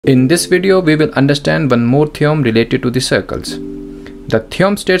In this video, we will understand one more theorem related to the circles. The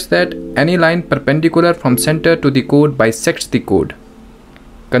theorem states that any line perpendicular from center to the chord bisects the chord.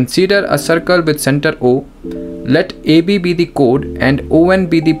 Consider a circle with center O. Let AB be the chord and ON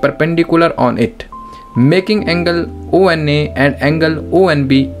be the perpendicular on it, making angle ONA and angle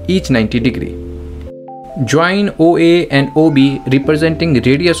ONB each 90 degree. Join OA and OB representing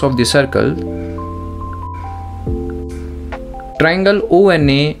radius of the circle. Triangle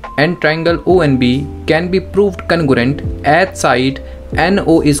ONA and triangle ONB can be proved congruent as side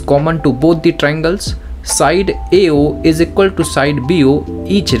NO is common to both the triangles. Side AO is equal to side BO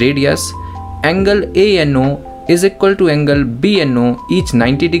each radius. Angle ANO is equal to angle BNO each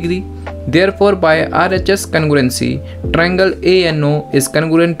 90 degree. Therefore, by RHS congruency, triangle ANO is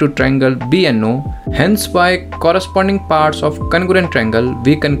congruent to triangle BNO. Hence, by corresponding parts of congruent triangle,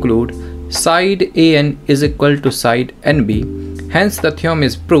 we conclude side AN is equal to side NB. Hence, the theorem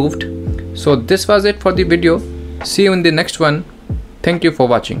is proved. So this was it for the video. See you in the next one. Thank you for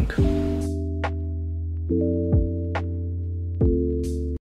watching.